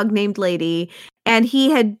had a dog named Lady, and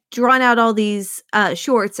he had drawn out all these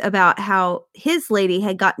shorts about how his lady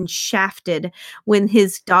had gotten shafted when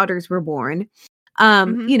his daughters were born.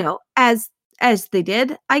 You know, as they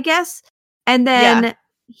did, I guess. And then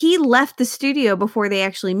he left the studio before they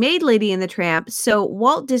actually made Lady and the Tramp. So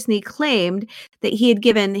Walt Disney claimed that he had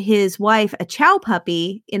given his wife a chow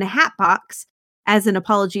puppy in a hat box as an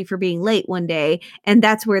apology for being late one day. And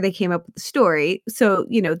that's where they came up with the story. So,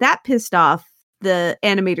 you know, that pissed off the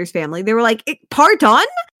animator's family. They were like, pardon?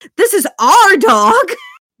 This is our dog.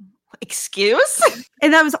 Excuse?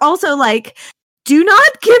 And that was also like, do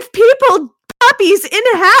not give people puppies in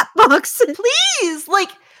a hat box. Please. Like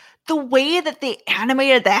the way that they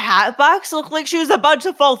animated the hat box looked like she was about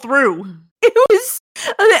to fall through. It was,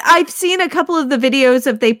 I've seen a couple of the videos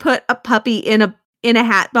of they put a puppy in a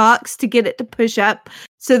hat box to get it to push up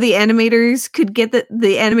so the animators could get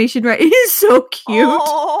the animation right. It is so cute.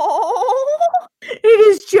 Oh. It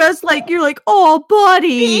is just like, you're like, oh,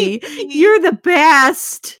 buddy, baby. You're the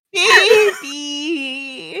best.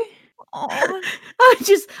 Baby. Oh.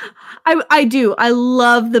 I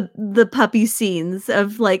love the puppy scenes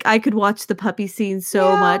of like, I could watch the puppy scenes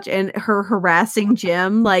so much and her harassing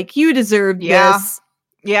Jim. Like, you deserved this.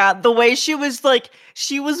 Yeah, the way she was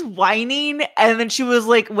whining and then she was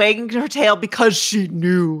like wagging her tail because she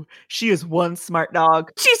knew she is one smart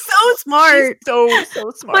dog. She's so smart. She's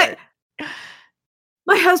so smart.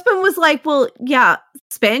 My husband was like, well, yeah,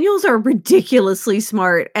 spaniels are ridiculously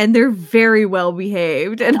smart and they're very well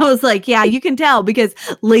behaved. And I was like, yeah, you can tell because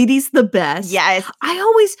Lady's the best. Yes.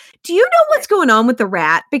 Do you know what's going on with the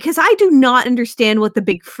rat? Because I do not understand what the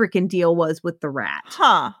big freaking deal was with the rat.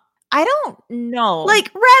 Huh. I don't know.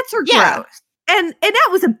 Like, rats are gross. And that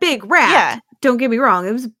was a big rat. Yeah. Don't get me wrong.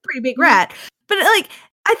 It was a pretty big rat. But like,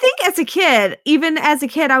 I think even as a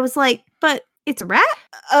kid, I was like, but it's a rat?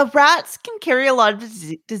 Rats can carry a lot of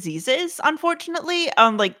diseases, unfortunately.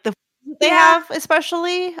 Like the they have,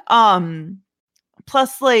 especially.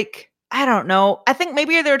 Plus, like, I don't know. I think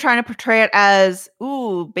maybe they were trying to portray it as,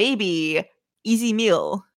 ooh, baby, easy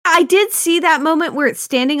meal. I did see that moment where it's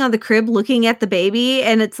standing on the crib looking at the baby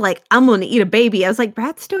and it's like, I'm going to eat a baby. I was like,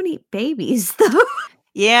 rats don't eat babies, though.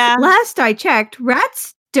 Yeah. Last I checked,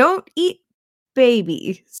 rats don't eat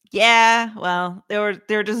babies. Yeah, well,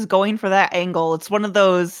 they're just going for that angle. It's one of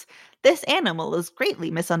those, this animal is greatly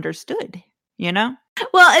misunderstood, you know?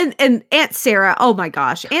 Well, and Aunt Sarah, oh my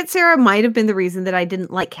gosh. Aunt Sarah might have been the reason that I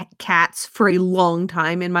didn't like cats for a long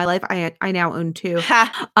time in my life. I now own 2.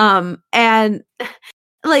 And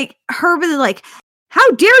like her was like, how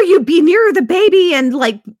dare you be near the baby and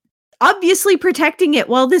like obviously protecting it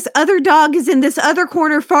while this other dog is in this other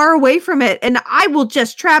corner far away from it, and I will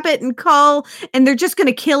just trap it and call, and they're just going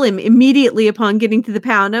to kill him immediately upon getting to the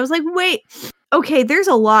pound. I was like, wait, okay, there's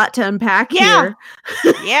a lot to unpack here.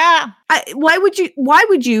 Yeah. Why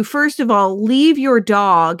would you first of all leave your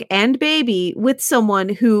dog and baby with someone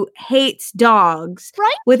who hates dogs,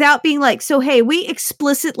 right? Without being like, so hey, we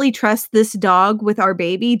explicitly trust this dog with our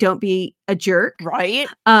baby. Don't be a jerk, right?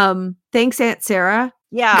 Thanks, Aunt Sarah.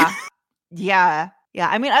 Yeah. Yeah.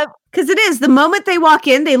 I mean, because it is the moment they walk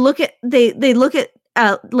in, they look at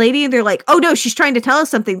lady and they're like, oh no, she's trying to tell us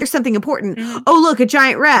something. There's something important. Oh look, a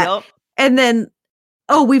giant rat. Yep. And then,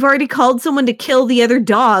 oh, we've already called someone to kill the other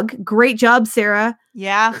dog. Great job, Sarah.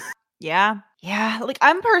 Yeah. Like,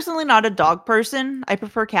 I'm personally not a dog person. I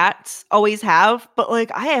prefer cats. Always have. But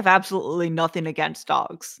like, I have absolutely nothing against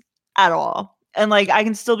dogs at all. And like, I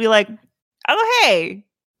can still be like, oh hey,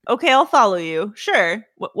 okay, I'll follow you. Sure.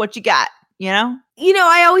 What you got? You know,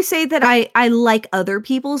 I always say that I like other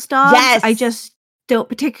people's dogs. Yes. I just don't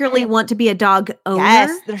particularly want to be a dog owner.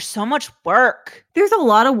 Yes, there's so much work. There's a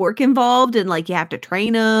lot of work involved, and like you have to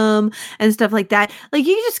train them and stuff like that. Like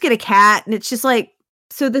you just get a cat and it's just like,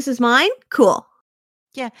 so this is mine? Cool.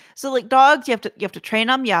 Yeah. So like dogs, you have to train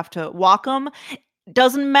them, you have to walk them.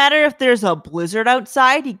 Doesn't matter if there's a blizzard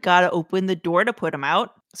outside, you got to open the door to put them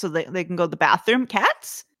out so they can go to the bathroom.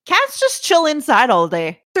 Cats just chill inside all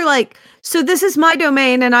day. They're like, so this is my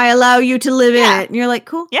domain and I allow you to live in it. And you're like,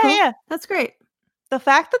 cool. Yeah. That's great. The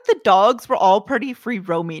fact that the dogs were all pretty free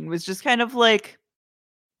roaming was just kind of like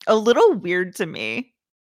a little weird to me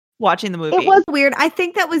watching the movie. It was weird. I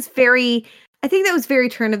think that was very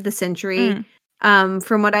turn of the century,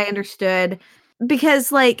 from what I understood.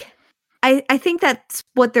 Because like I think that's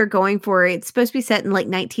what they're going for. It's supposed to be set in like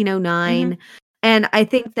 1909. And I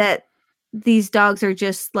think that these dogs are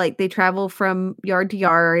just like, they travel from yard to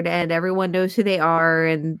yard and everyone knows who they are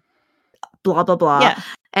and blah, blah, blah. Yeah.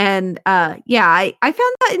 And I found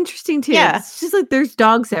that interesting too. Yeah. It's just like there's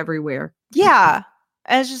dogs everywhere. Yeah.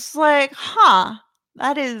 And it's just like,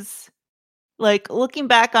 that is like, looking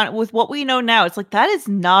back on it with what we know now, it's like, that is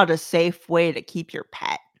not a safe way to keep your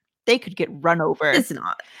pet. They could get run over. It's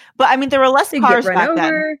not. But I mean, there were less cars back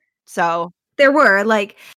then. So there were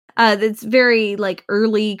like, it's very like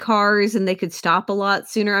early cars and they could stop a lot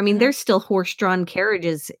sooner. I mean, there's still horse-drawn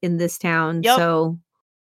carriages in this town. Yep. So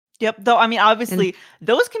yep. Though, I mean, obviously,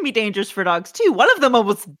 those can be dangerous for dogs too. One of them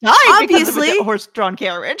almost died because of a horse-drawn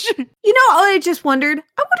carriage. I just wondered,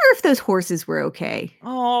 I wonder if those horses were okay.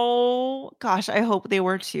 Oh, gosh, I hope they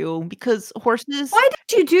were too. Because horses... Why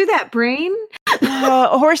did you do that, Brain?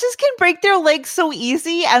 Horses can break their legs so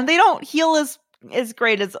easy, and they don't heal as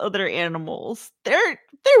great as other animals. They're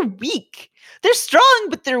weak. They're strong,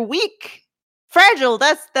 but they're weak. Fragile,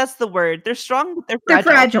 that's the word. They're strong, but they're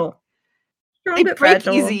fragile. They break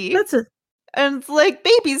easy. And it's like,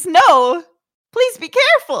 babies, no. Please be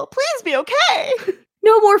careful. Please be okay.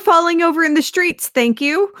 No more falling over in the streets, thank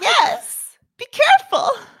you. Yes. Be careful.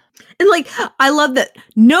 And like, I love that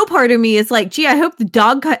no part of me is like, gee, I hope the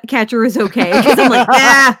dog catcher is okay. Because I'm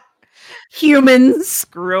like, humans.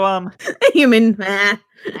 Screw him. Human.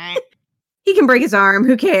 He can break his arm.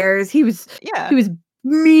 Who cares? He was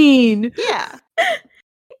mean. Yeah.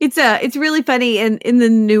 It's really funny. And in the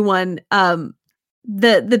new one,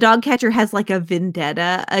 the dog catcher has like a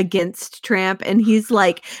vendetta against Tramp, and he's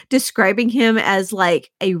like describing him as like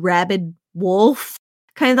a rabid wolf.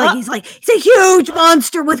 Kind of like he's a huge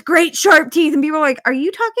monster with great sharp teeth, and people are like, "Are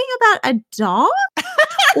you talking about a dog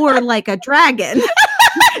or like a dragon?"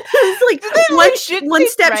 It's like one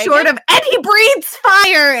step short of, and he breathes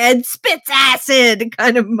fire and spits acid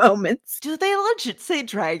kind of moments. Do they legit say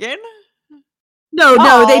dragon?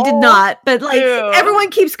 No, they did not. But like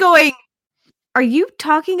everyone keeps going, "Are you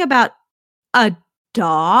talking about a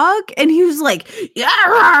dog?" And he was like,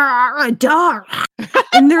 "Yeah, a dog."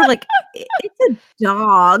 And they're like, "It's a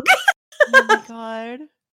dog." Oh my god.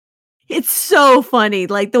 It's so funny.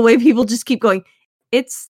 Like the way people just keep going,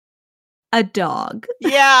 "It's a dog."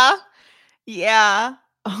 Yeah. Yeah.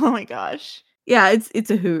 Oh my gosh. Yeah,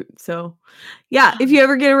 it's a hoot. So yeah, if you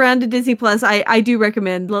ever get around to Disney Plus, I do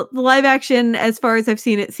recommend the live action. As far as I've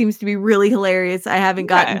seen, it seems to be really hilarious. I haven't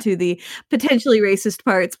gotten to the potentially racist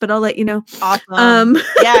parts, but I'll let you know. Awesome.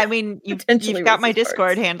 Yeah, I mean, you've got my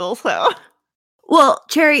Discord handle, so. Well,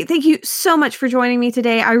 Cherry, thank you so much for joining me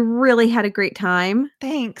today. I really had a great time.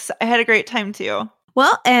 Thanks. I had a great time too.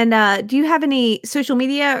 Well, and do you have any social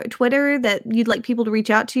media, Twitter, that you'd like people to reach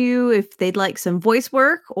out to you if they'd like some voice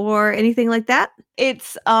work or anything like that?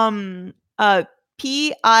 It's PIAB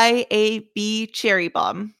Cherry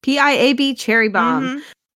Bomb. PIAB Cherry Bomb. Mhm.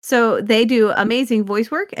 So they do amazing voice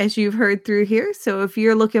work, as you've heard through here. So if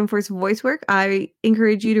you're looking for some voice work, I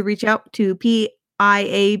encourage you to reach out to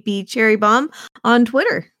PIAB Cherry Bomb on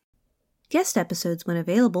Twitter. Guest episodes, when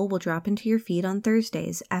available, will drop into your feed on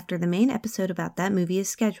Thursdays after the main episode about that movie is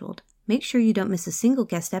scheduled. Make sure you don't miss a single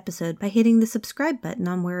guest episode by hitting the subscribe button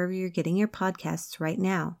on wherever you're getting your podcasts right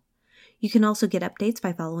now. You can also get updates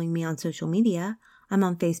by following me on social media. I'm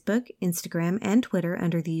on Facebook, Instagram, and Twitter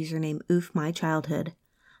under the username OofMyChildhood.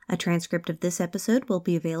 A transcript of this episode will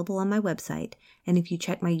be available on my website, and if you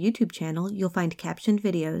check my YouTube channel, you'll find captioned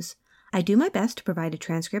videos. I do my best to provide a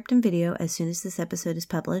transcript and video as soon as this episode is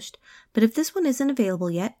published, but if this one isn't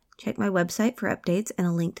available yet, check my website for updates and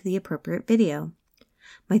a link to the appropriate video.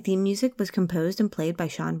 My theme music was composed and played by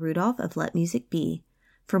Sean Rudolph of Let Music Be.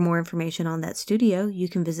 For more information on that studio, you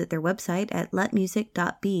can visit their website at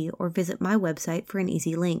letmusic.be or visit my website for an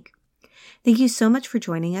easy link. Thank you so much for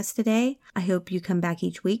joining us today. I hope you come back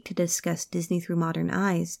each week to discuss Disney through modern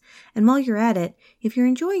eyes. And while you're at it, if you're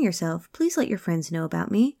enjoying yourself, please let your friends know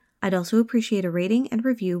about me. I'd also appreciate a rating and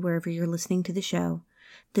review wherever you're listening to the show.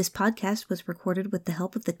 This podcast was recorded with the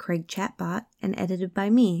help of the Craig chatbot and edited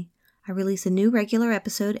by me. I release a new regular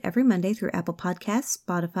episode every Monday through Apple Podcasts,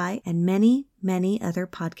 Spotify, and many, many other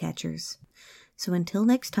podcatchers. So until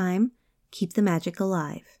next time, keep the magic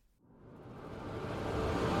alive.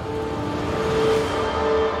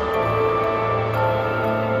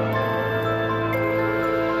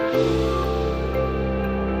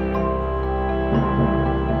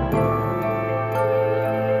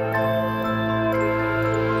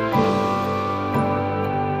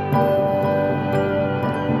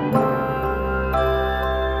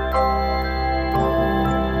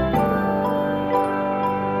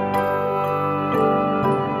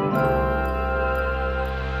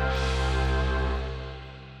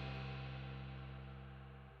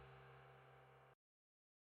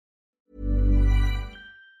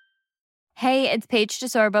 Hey, it's Paige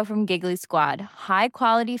DeSorbo from Giggly Squad. High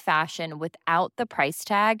quality fashion without the price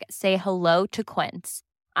tag. Say hello to Quince.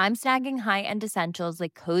 I'm snagging high-end essentials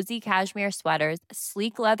like cozy cashmere sweaters,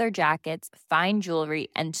 sleek leather jackets, fine jewelry,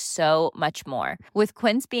 and so much more. With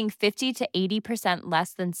Quince being 50 to 80%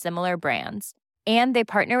 less than similar brands. And they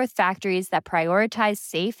partner with factories that prioritize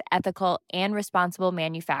safe, ethical, and responsible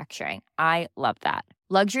manufacturing. I love that.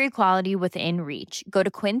 Luxury quality within reach. Go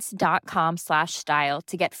to quince.com/style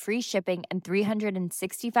to get free shipping and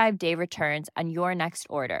 365-day returns on your next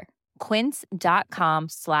order.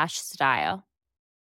 Quince.com/style.